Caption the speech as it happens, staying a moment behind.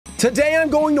Today I'm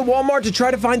going to Walmart to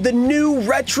try to find the new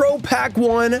Retro Pack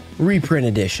 1 reprint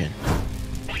edition.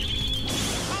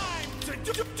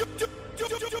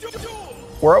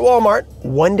 We're at Walmart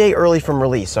one day early from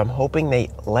release, so I'm hoping they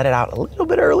let it out a little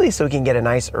bit early so we can get a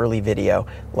nice early video.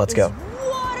 Let's go.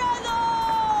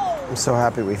 I'm so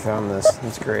happy we found this.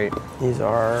 It's great. These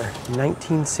are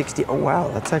 1960. Oh wow,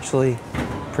 that's actually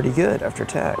pretty good after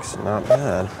tax. Not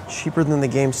bad. Cheaper than the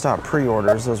GameStop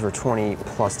pre-orders. Those were 20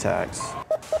 plus tax.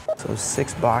 So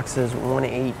 6 boxes,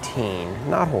 118.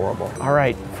 Not horrible. All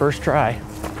right, first try.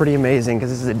 Pretty amazing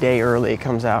because this is a day early. It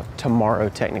comes out tomorrow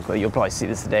technically. You'll probably see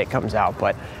this the day it comes out,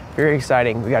 but very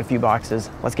exciting. We got a few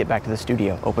boxes. Let's get back to the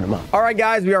studio, open them up. All right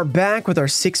guys, we are back with our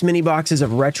 6 mini boxes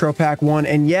of Retro Pack 1,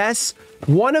 and yes,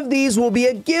 one of these will be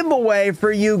a giveaway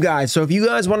for you guys. So if you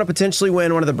guys want to potentially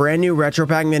win one of the brand new Retro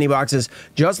Pack mini boxes,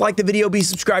 just like the video, be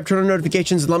subscribed, turn on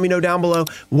notifications, and let me know down below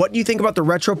what do you think about the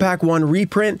Retro Pack 1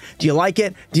 reprint. Do you like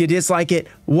it? Do you dislike it?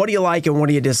 What do you like and what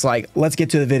do you dislike? Let's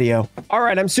get to the video. All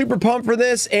right, I'm super pumped for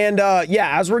this, and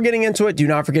yeah, as we're getting into it, do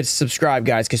not forget to subscribe,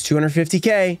 guys, because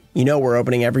 250K, you know we're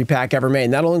opening every pack ever made,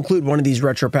 and that'll include one of these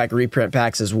Retro Pack reprint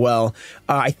packs as well.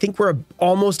 I think we're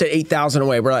almost at 8,000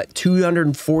 away. We're at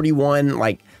 241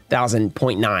 like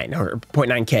 0.9 or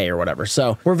 0.9K or whatever.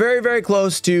 So we're very, very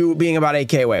close to being about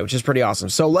 8K away, which is pretty awesome.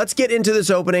 So let's get into this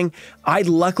opening. I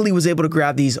luckily was able to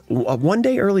grab these one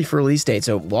day early for release date.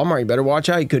 So Walmart, you better watch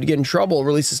out. You could get in trouble,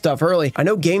 release the stuff early. I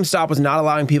know GameStop was not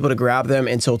allowing people to grab them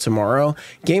until tomorrow.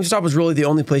 GameStop was really the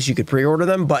only place you could pre-order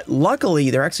them, but luckily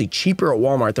they're actually cheaper at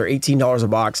Walmart. They're $18 a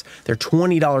box. They're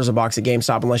 $20 a box at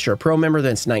GameStop. Unless you're a pro member,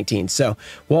 then it's 19. So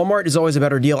Walmart is always a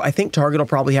better deal. I think Target will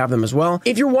probably have them as well.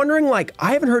 If you're wondering, like,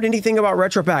 I haven't heard anything about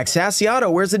Retro Pack.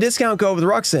 Sassyotto, where's the discount code with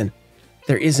Ruxin?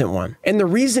 There isn't one. And the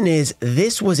reason is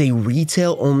this was a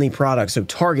retail only product. So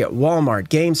Target, Walmart,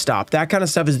 GameStop, that kind of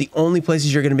stuff is the only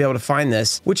places you're going to be able to find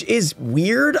this, which is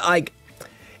weird. Like,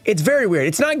 it's very weird.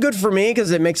 It's not good for me because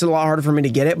it makes it a lot harder for me to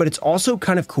get it, but it's also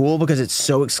kind of cool because it's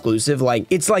so exclusive. Like,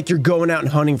 it's like you're going out and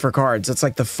hunting for cards. That's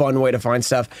like the fun way to find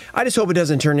stuff. I just hope it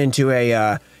doesn't turn into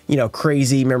a, you know,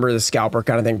 crazy, remember the scalper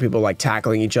kind of thing, people like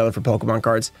tackling each other for Pokemon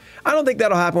cards. I don't think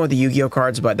that'll happen with the Yu-Gi-Oh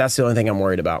cards, but that's the only thing I'm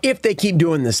worried about. If they keep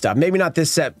doing this stuff, maybe not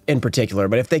this set in particular,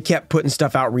 but if they kept putting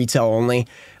stuff out retail only,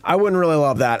 I wouldn't really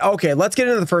love that. Okay, let's get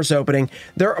into the first opening.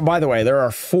 By the way, there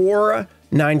are 4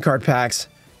 9-card packs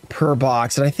per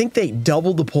box, and I think they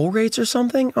doubled the pull rates or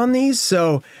something on these,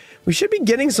 so we should be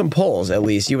getting some pulls at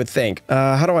least, you would think.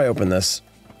 How do I open this?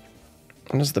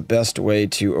 What is the best way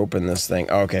to open this thing?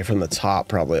 Okay, from the top,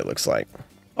 probably it looks like.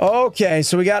 Okay,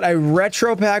 so we got a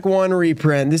Retro Pack 1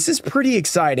 reprint. This is pretty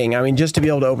exciting. I mean, just to be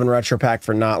able to open Retro Pack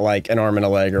for not like an arm and a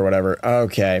leg or whatever.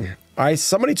 Okay.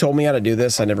 Somebody told me how to do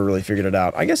this. I never really figured it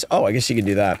out. I guess you can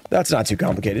do that. That's not too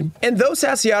complicated. And though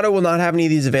Sassyotto will not have any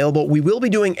of these available, we will be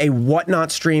doing a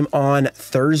Whatnot stream on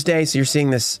Thursday. So you're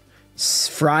seeing this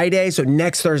Friday, so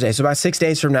next Thursday, so about 6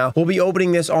 days from now, we'll be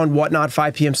opening this on Whatnot,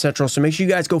 5 p.m. Central. So make sure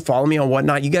you guys go follow me on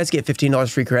Whatnot. You guys get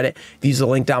 $15 free credit if you use the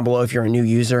link down below if you're a new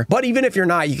user. But even if you're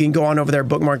not, you can go on over there,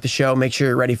 bookmark the show, make sure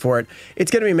you're ready for it.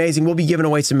 It's going to be amazing. We'll be giving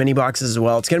away some mini boxes as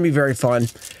well. It's going to be very fun.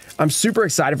 I'm super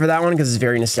excited for that one because it's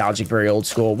very nostalgic, very old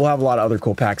school. We'll have a lot of other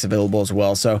cool packs available as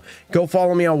well. So go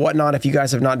follow me on Whatnot if you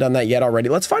guys have not done that yet already.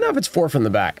 Let's find out if it's 4 from the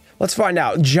back. Let's find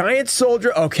out. Giant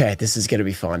Soldier. Okay, this is going to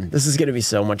be fun. This is going to be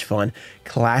so much fun.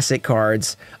 Classic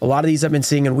cards. A lot of these I've been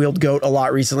seeing in Wheeled Goat a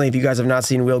lot recently. If you guys have not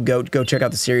seen Wheeled Goat, go check out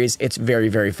the series. It's very,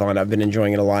 very fun. I've been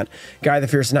enjoying it a lot. Guy the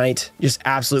Fierce Knight. Just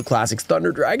absolute classics.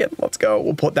 Thunder Dragon. Let's go.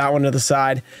 We'll put that one to the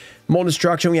side. Molten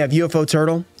Destruction. We have UFO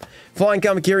Turtle. Flying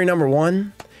Kamakiri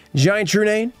 #1. Giant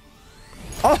Trunade.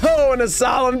 Oh, and a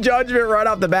Solemn Judgment right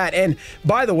off the bat. And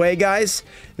by the way, guys,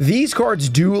 these cards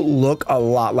do look a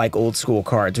lot like old school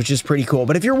cards, which is pretty cool.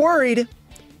 But if you're worried,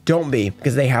 don't be,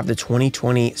 because they have the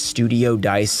 2020 studio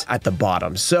dice at the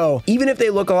bottom. So even if they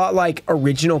look a lot like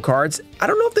original cards, I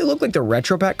don't know if they look like the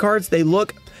Retro Pack cards. They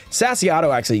look...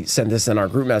 Sassyotto actually sent this in our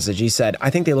group message. He said, I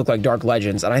think they look like Dark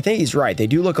Legends. And I think he's right. They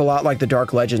do look a lot like the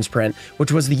Dark Legends print, which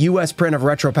was the US print of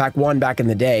Retro Pack 1 back in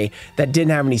the day that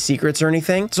didn't have any secrets or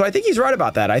anything. So I think he's right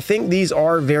about that. I think these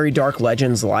are very Dark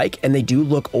Legends-like, and they do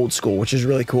look old school, which is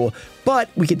really cool. But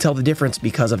we can tell the difference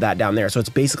because of that down there. So it's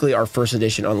basically our first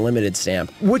edition unlimited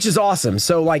stamp, which is awesome.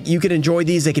 So like you can enjoy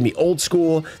these. They can be old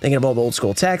school. They can have all the old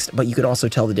school text, but you can also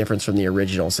tell the difference from the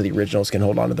original. So the originals can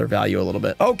hold on to their value a little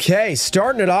bit. Okay,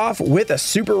 starting it off with a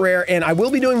super rare, and I will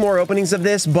be doing more openings of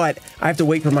this, but I have to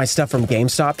wait for my stuff from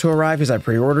GameStop to arrive because I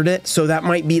pre-ordered it. So that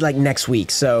might be like next week.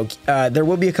 So there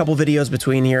will be a couple videos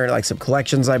between here, like some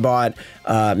collections I bought,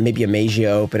 maybe a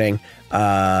Magia opening.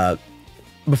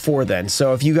 before then.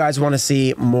 So if you guys want to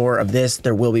see more of this,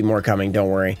 there will be more coming. Don't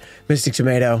worry. Mystic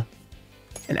Tomato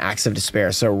and Axe of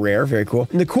Despair. So rare. Very cool.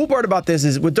 And the cool part about this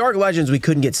is with Dark Legends, we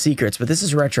couldn't get secrets, but this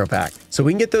is retro pack. So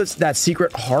we can get that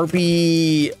secret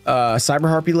Harpy, Cyber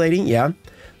Harpy lady. Yeah.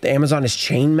 The Amazon is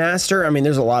Chain Master. I mean,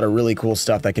 there's a lot of really cool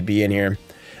stuff that could be in here.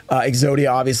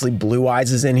 Exodia, obviously, Blue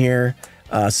Eyes is in here.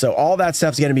 So all that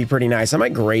stuff's going to be pretty nice. I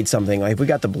might grade something. Like if we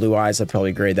got the Blue Eyes, I'd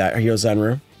probably grade that. Hero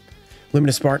Zenru.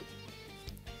 Luminous Spark.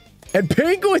 And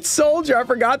Penguin Soldier. I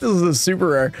forgot this was a super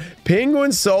rare.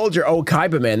 Penguin Soldier. Oh,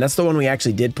 Kaiba Man. That's the one we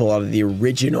actually did pull out of the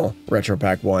original Retro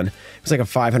Pack 1. It was like a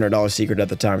 $500 secret at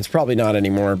the time. It's probably not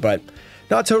anymore, but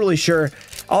not totally sure.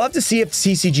 I'll have to see if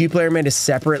TCGPlayer made a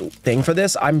separate thing for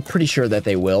this. I'm pretty sure that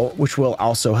they will, which will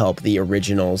also help the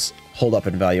originals hold up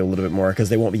in value a little bit more because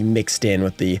they won't be mixed in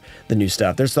with the new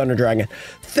stuff. There's Thunder Dragon.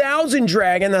 Thousand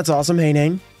Dragon. That's awesome. Hey,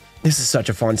 Nang. This is such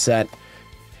a fun set.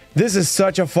 This is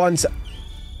such a fun set.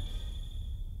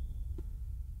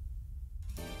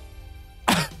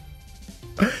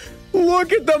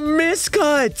 Look at the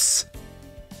miscuts.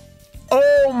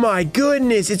 Oh my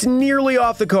goodness, it's nearly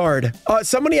off the card.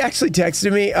 Somebody actually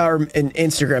texted me or an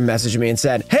Instagram messaged me and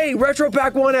said, hey, Retro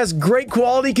Pack 1 has great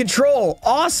quality control.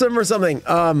 Awesome or something.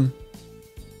 I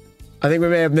think we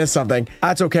may have missed something.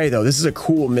 That's okay though. This is a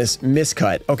cool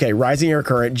miscut. Okay, Rising Air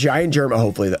Current, Giant Germ.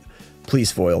 Hopefully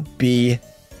please foil. B.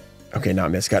 Okay,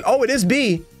 not miscut. Oh, it is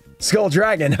B. Skull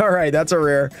Dragon. All right, that's a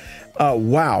rare.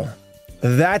 Wow.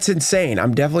 That's insane.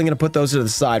 I'm definitely going to put those to the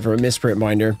side for a misprint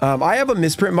binder. I have a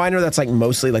misprint binder that's like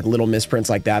mostly like little misprints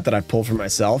like that I pulled for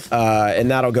myself. And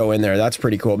that'll go in there. That's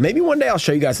pretty cool. Maybe one day I'll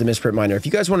show you guys the misprint binder. If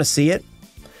you guys want to see it,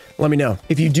 let me know.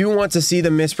 If you do want to see the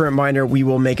misprint binder, we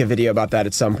will make a video about that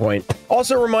at some point.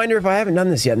 Also, a reminder, if I haven't done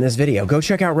this yet in this video, go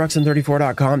check out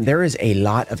ruxin34.com. There is a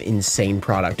lot of insane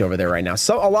product over there right now.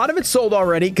 So a lot of it's sold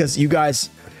already because you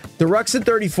guys... The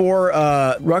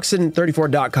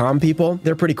Ruxin34.com people,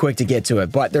 they're pretty quick to get to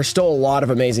it, but there's still a lot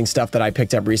of amazing stuff that I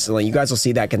picked up recently. You guys will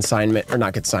see that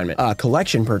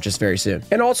collection purchase very soon.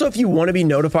 And also, if you want to be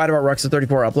notified about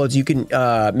Ruxin34 uploads, you can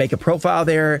make a profile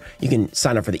there. You can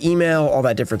sign up for the email, all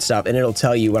that different stuff, and it'll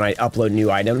tell you when I upload new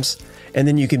items. And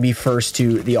then you can be first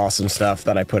to the awesome stuff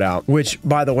that I put out, which,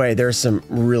 by the way, there's some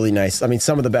really nice, I mean,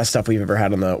 some of the best stuff we've ever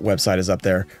had on the website is up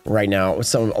there right now.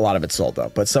 A lot of it's sold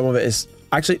though, but some of it is...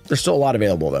 Actually, there's still a lot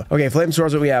available, though. Okay, Flame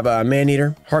Swords, we have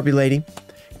Man-Eater, Harpy Lady,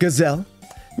 Gazelle,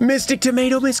 Mystic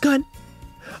Tomato Miscut,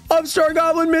 Upstart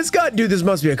Goblin Miscut. Dude, this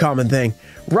must be a common thing.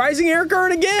 Rising Air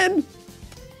Current again.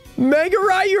 Mega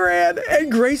Ryuran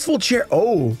and Graceful Chair.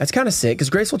 Oh, that's kind of sick, because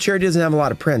Graceful Chair doesn't have a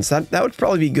lot of prints. That would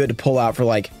probably be good to pull out for,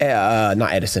 like,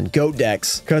 not Edison, Goat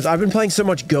decks. Because I've been playing so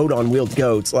much Goat on Wheeled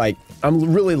Goats, like...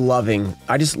 I'm really loving,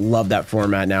 I just love that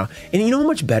format now. And you know how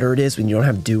much better it is when you don't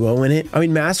have duo in it? I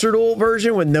mean, Master Duel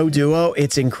version with no duo,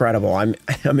 it's incredible. I'm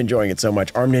enjoying it so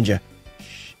much. Arm Ninja.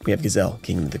 We have Gazelle,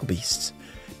 King of Mythical Beasts.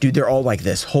 Dude, they're all like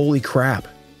this. Holy crap.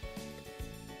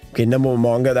 Okay, number one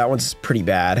manga, that one's pretty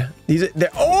bad.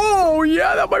 Oh,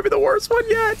 yeah, that might be the worst one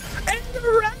yet. And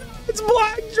the red, it's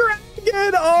Black Dragon.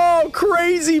 Oh,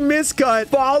 crazy miscut,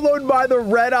 followed by the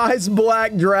Red Eyes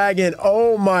Black Dragon.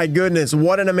 Oh my goodness,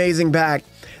 what an amazing pack.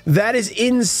 That is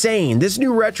insane. This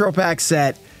new retro pack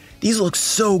set, these look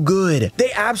so good.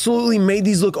 They absolutely made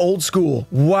these look old school.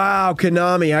 Wow,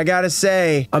 Konami, I gotta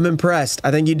say, I'm impressed. I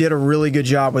think you did a really good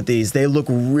job with these. They look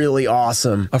really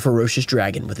awesome. A ferocious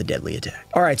dragon with a deadly attack.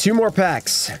 All right, 2 more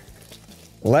packs.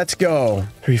 Let's go.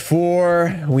 3,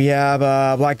 4. We have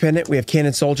Black Pendant. We have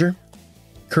Cannon Soldier.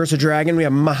 Curse of Dragon, we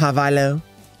have Mahavilo.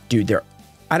 Dude,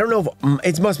 I don't know if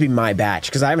it must be my batch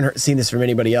because I haven't seen this from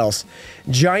anybody else.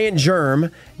 Giant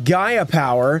Germ, Gaia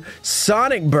Power,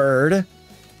 Sonic Bird.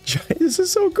 This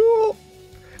is so cool.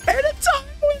 And a Time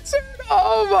Wizard.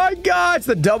 Oh my God. It's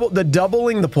the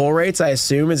doubling the pull rates, I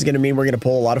assume, is going to mean we're going to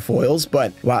pull a lot of foils,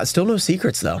 but wow, still no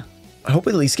secrets though. I hope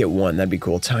we at least get one. That'd be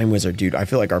cool. Time Wizard, dude. I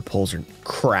feel like our pulls are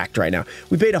cracked right now.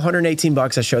 We paid 118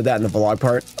 bucks. I showed that in the vlog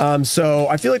part. So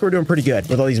I feel like we're doing pretty good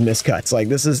with all these miscuts. Like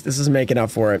this is making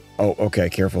up for it. Oh, okay.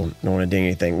 Careful. Don't want to ding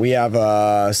anything. We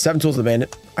have 7 Tools of the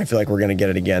Bandit. I feel like we're going to get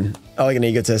it again. Elegant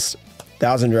Egotist.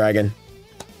 Thousand Dragon.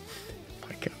 Oh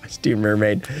my gosh, dude,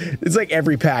 Mermaid. It's like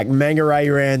every pack. Manga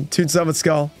Ryuran. Toon Summit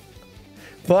Skull.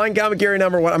 Flying Kamakiri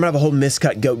number 1. I'm going to have a whole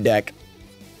miscut goat deck.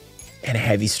 And a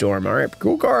Heavy Storm. All right,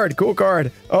 cool card, cool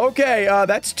card. Okay,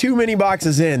 that's too many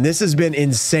boxes in. This has been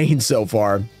insane so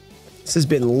far. This has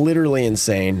been literally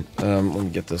insane. Let me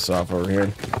get this off over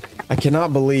here. I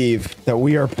cannot believe that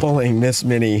we are pulling this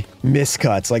many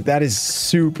miscuts. Like, that is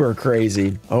super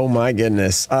crazy. Oh my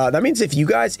goodness. That means if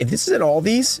this isn't all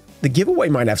these, the giveaway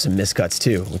might have some miscuts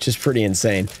too, which is pretty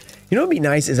insane. You know what would be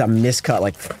nice is a miscut,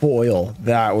 like foil.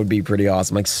 That would be pretty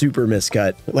awesome. Like super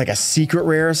miscut. Like a secret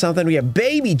rare or something. We have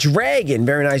Baby Dragon.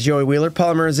 Very nice, Joey Wheeler.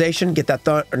 Polymerization. Get that,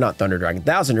 or not Thunder Dragon.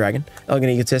 Thousand Dragon.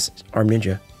 Elegant Egotist. Arm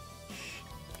Ninja.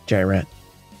 Giant Rat.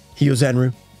 Heal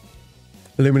Zenru.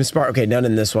 Luminous Spark. Okay, none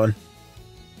in this one.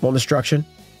 One Destruction.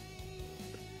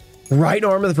 Right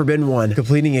Arm of the Forbidden One.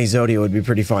 Completing Exodia would be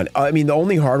pretty fun. I mean, the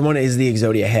only hard one is the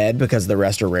Exodia head because the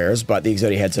rest are rares, but the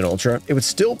Exodia head's an ultra. It would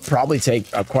still probably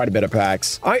take quite a bit of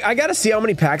packs. I gotta see how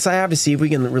many packs I have to see if we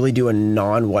can really do a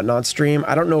non-whatnot stream.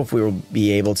 I don't know if we will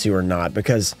be able to or not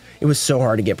because it was so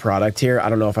hard to get product here. I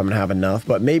don't know if I'm gonna have enough,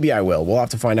 but maybe I will. We'll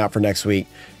have to find out for next week.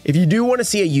 If you do want to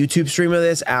see a YouTube stream of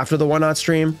this after the whatnot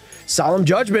stream, Solemn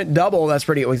Judgment double. That's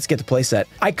pretty. Let's get the playset.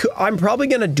 I'm probably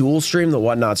gonna dual stream the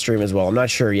whatnot stream as well. I'm not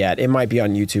sure yet. It might be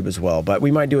on YouTube as well, but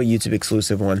we might do a YouTube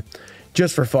exclusive one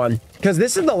just for fun because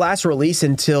this is the last release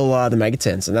until the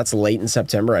Megatins, and that's late in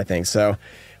September, I think. So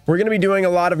we're gonna be doing a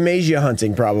lot of Magia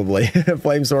hunting probably.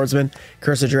 Flame Swordsman,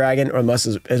 Curse of Dragon, or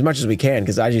as much as we can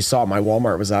because I just saw my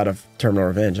Walmart was out of Terminal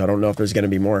Revenge. I don't know if there's gonna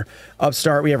be more.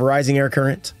 Upstart, we have Rising Air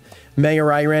Current, Mega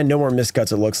Ryran. No more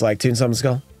miscuts. It looks like Toon Summon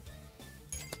Skull.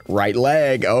 Right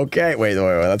leg. Okay. Wait.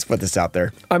 Let's put this out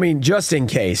there. I mean, just in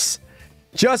case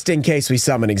we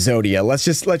summon Exodia, let's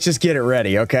just get it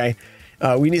ready. Okay.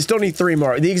 We still need 3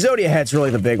 more. The Exodia head's really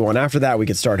the big one. After that, we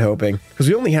could start hoping because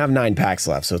we only have 9 packs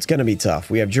left, so it's gonna be tough.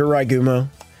 We have Jurai Gumo,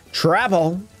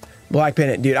 Travel, Black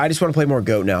Pennant. Dude, I just want to play more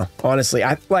Goat now. Honestly,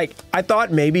 I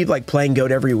thought maybe like playing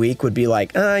Goat every week would be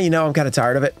like, you know, I'm kind of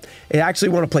tired of it. I actually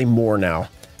want to play more now.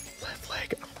 Left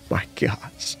leg. Oh my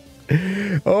gosh.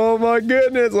 Oh my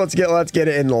goodness. Let's get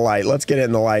it in the light. Let's get it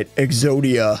in the light.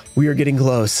 Exodia. We are getting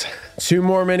close. 2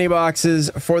 more mini boxes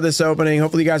for this opening.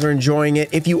 Hopefully you guys are enjoying it.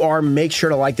 If you are, make sure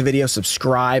to like the video,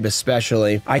 subscribe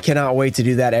especially. I cannot wait to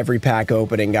do that every pack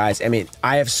opening, guys. I mean,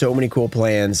 I have so many cool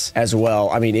plans as well.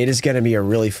 I mean, it is going to be a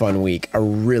really fun week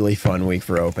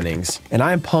for openings. And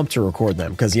I am pumped to record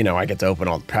them because, you know, I get to open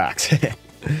all the packs.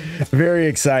 Very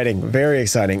exciting. Very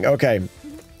exciting. Okay.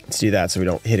 Let's do that so we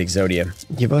don't hit Exodia.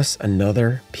 Give us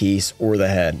another piece or the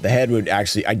head. The head would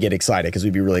actually, I'd get excited because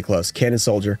we'd be really close. Cannon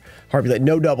Soldier, Harpy,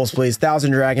 no doubles, please.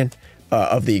 Thousand Dragon,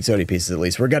 of the Exodia pieces at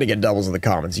least. We're going to get doubles of the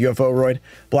commons. UFO Roid,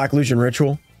 Black Illusion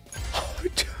Ritual.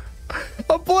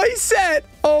 A play set!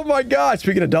 Oh my god.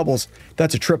 Speaking of doubles,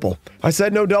 that's a triple. I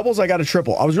said no doubles, I got a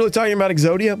triple. I was really talking about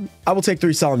Exodia. I will take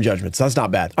 3 Solemn Judgments. That's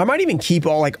not bad. I might even keep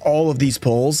all of these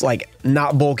pulls, like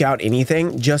not bulk out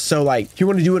anything, just so like if you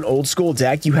want to do an old school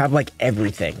deck, you have like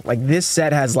everything. Like this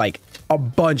set has like a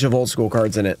bunch of old school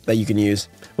cards in it that you can use.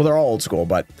 Well, they're all old school,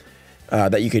 but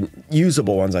that you can,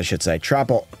 usable ones, I should say.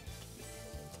 Trapple.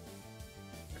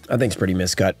 I think it's pretty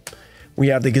miscut. We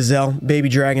have the Gazelle, Baby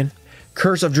Dragon,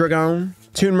 Curse of Dragon,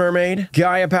 Toon Mermaid,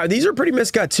 Gaia Power. These are pretty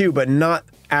miscut too, but not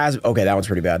as... Okay, that one's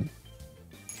pretty bad.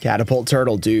 Catapult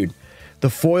Turtle, dude. The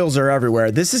foils are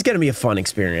everywhere. This is going to be a fun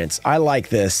experience. I like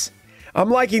this. I'm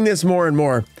liking this more and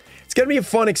more. It's going to be a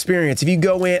fun experience. If you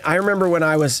go in... I remember when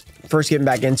I was first getting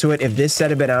back into it, if this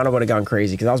set had been out, I would have gone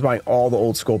crazy because I was buying all the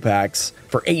old school packs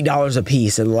for $8 a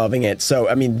piece and loving it. So,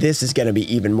 I mean, this is going to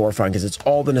be even more fun because it's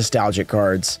all the nostalgic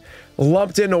cards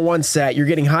lumped into one set. You're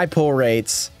getting high pull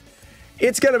rates.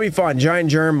 It's going to be fun.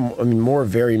 Giant Germ, I mean, more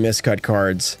very miscut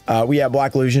cards. We have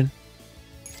Black Illusion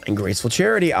and Graceful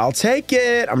Charity. I'll take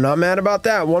it. I'm not mad about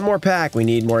that. 1 more pack. We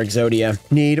need more Exodia.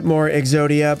 Need more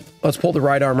Exodia. Let's pull the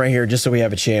right arm right here just so we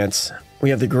have a chance. We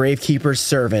have the Gravekeeper's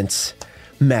Servants,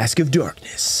 Mask of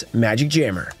Darkness, Magic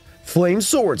Jammer, Flame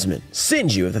Swordsman,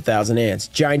 Sinju of the Thousand Ants,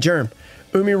 Giant Germ,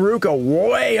 Umiruka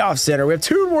way off center. We have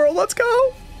Toon World. Let's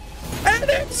go. And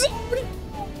Exodia.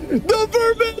 The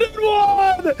Forbidden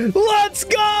One! Let's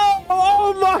go!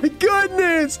 Oh my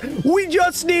goodness! We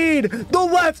just need the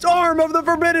left arm of the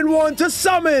Forbidden One to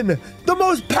summon the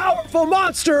most powerful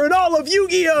monster in all of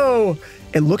Yu-Gi-Oh!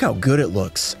 And look how good it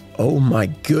looks. Oh my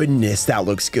goodness, that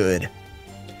looks good.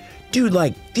 Dude,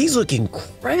 like, these look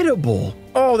incredible.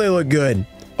 Oh, they look good.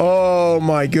 Oh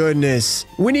my goodness.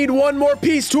 We need 1 more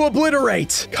piece to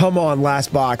obliterate. Come on,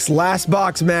 last box. Last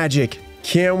box magic.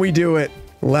 Can we do it?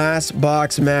 Last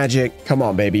box magic. Come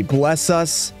on, baby. Bless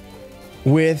us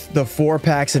with the 4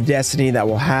 packs of Destiny that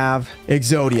will have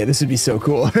Exodia. This would be so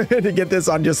cool to get this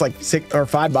on just like 6 or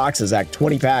 5 boxes,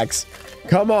 20 packs.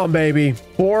 Come on, baby.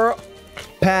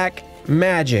 4-pack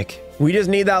magic. We just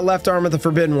need that left arm of the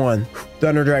Forbidden One.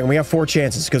 Thunder Dragon. We have 4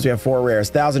 chances because we have 4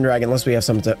 rares. Thousand Dragon, unless we have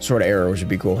some sort of error, which would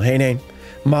be cool. Hey, Nane.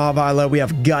 Mahavila, we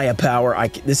have Gaia Power.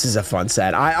 This is a fun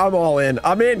set. I'm all in.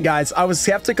 I'm in, guys. I was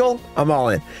skeptical. I'm all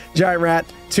in. Giant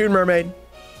Rat, Toon Mermaid.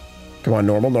 Come on,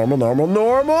 normal.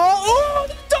 Oh,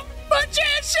 the Dark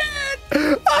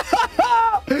Magician!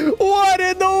 What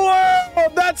in the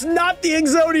world? That's not the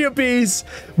Exodia piece,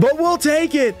 but we'll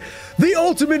take it. The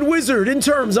ultimate wizard in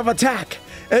terms of attack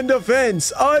and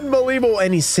defense. Unbelievable.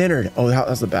 And he's centered. Oh,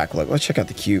 how's the back look? Let's check out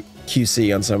the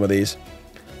QC on some of these.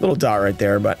 Little dot right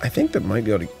there, but I think that might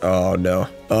be able to... Oh, no.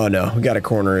 Oh, no. We got a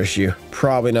corner issue.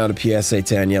 Probably not a PSA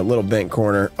 10 yet. Little bent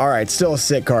corner. All right. Still a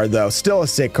sick card, though. Still a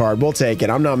sick card. We'll take it.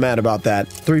 I'm not mad about that.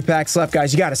 3 packs left,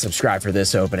 guys. You got to subscribe for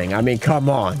this opening. I mean, come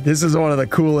on. This is one of the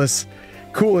coolest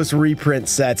reprint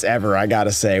sets ever, I got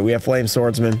to say. We have Flame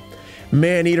Swordsman,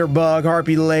 Man-Eater Bug,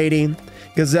 Harpy Lady,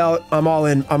 Gazelle. I'm all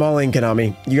in,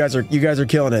 Konami. You guys are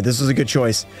killing it. This was a good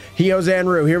choice. Hio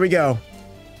Zanru. Here we go.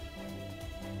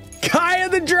 Kaya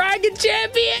the Dragon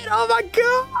Champion! Oh my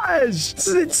gosh! This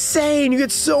is insane. You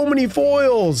get so many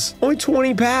foils. Only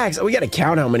 20 packs. Oh, we gotta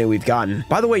count how many we've gotten.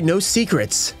 By the way, no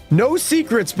secrets. No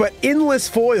secrets, but endless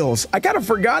foils. I kind of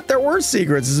forgot there were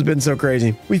secrets. This has been so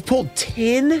crazy. We've pulled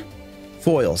 10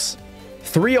 foils.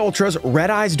 3 Ultras, Red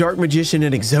Eyes, Dark Magician,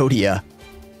 and Exodia.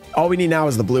 All we need now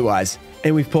is the Blue Eyes.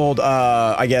 And we've pulled,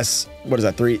 I guess, what is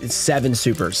that? 7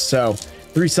 Supers. So...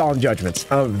 3 Solemn Judgments.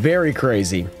 Very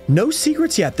crazy. No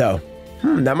secrets yet, though.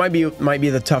 That might be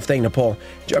the tough thing to pull.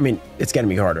 I mean, it's gonna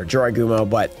be harder. Jirai Gumo,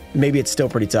 but maybe it's still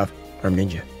pretty tough. Arm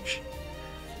Ninja. Shh.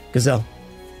 Gazelle.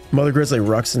 Mother Grizzly,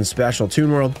 Ruxin Special,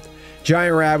 Toon World.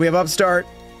 Giant Rad. We have Upstart.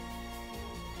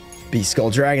 Beast Skull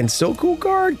Dragon. Still cool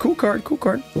card. Cool card. Cool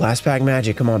card. Last pack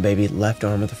Magic. Come on, baby. Left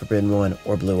Arm of the Forbidden One,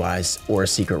 or Blue Eyes, or a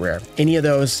Secret Rare. Any of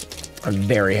those, I'm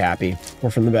very happy. Or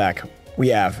from the back, we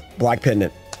have Black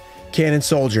Pendant, Cannon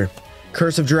Soldier,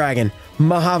 Curse of Dragon,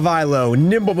 Mahavilo,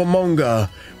 Nimble Momonga,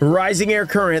 Rising Air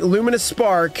Current, Luminous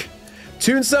Spark,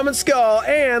 Toon Summon Skull,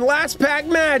 and last pack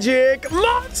Magic,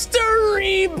 Monster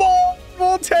Reborn.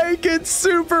 We'll take it.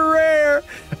 Super rare.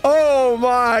 Oh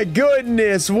my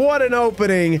goodness, what an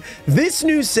opening. This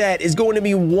new set is going to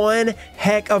be one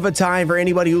heck of a time for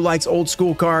anybody who likes old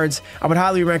school cards. I would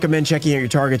highly recommend checking out your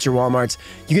Targets, your Walmarts.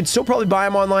 You can still probably buy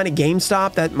them online at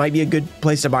GameStop. That might be a good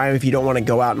place to buy them if you don't want to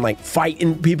go out and like fight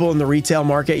people in the retail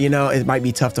market. You know, it might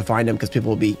be tough to find them because people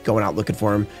will be going out looking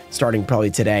for them starting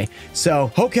probably today.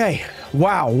 So, okay.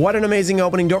 Wow, what an amazing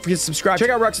opening. Don't forget to subscribe.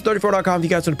 Check out Ruxin34.com if you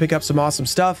guys want to pick up some awesome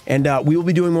stuff. And we will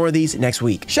be doing more of these next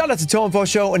week. Shout out to Toe Info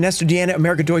Show, Ernesto Deanna,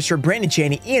 America Doyster, Brandon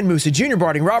Chaney, Ian Musa, Junior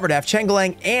Barding, Robert F.,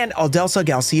 Chengalang, and Aldelsa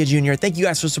Garcia Jr. Thank you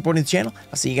guys for supporting the channel.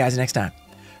 I'll see you guys next time.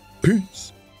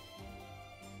 Peace.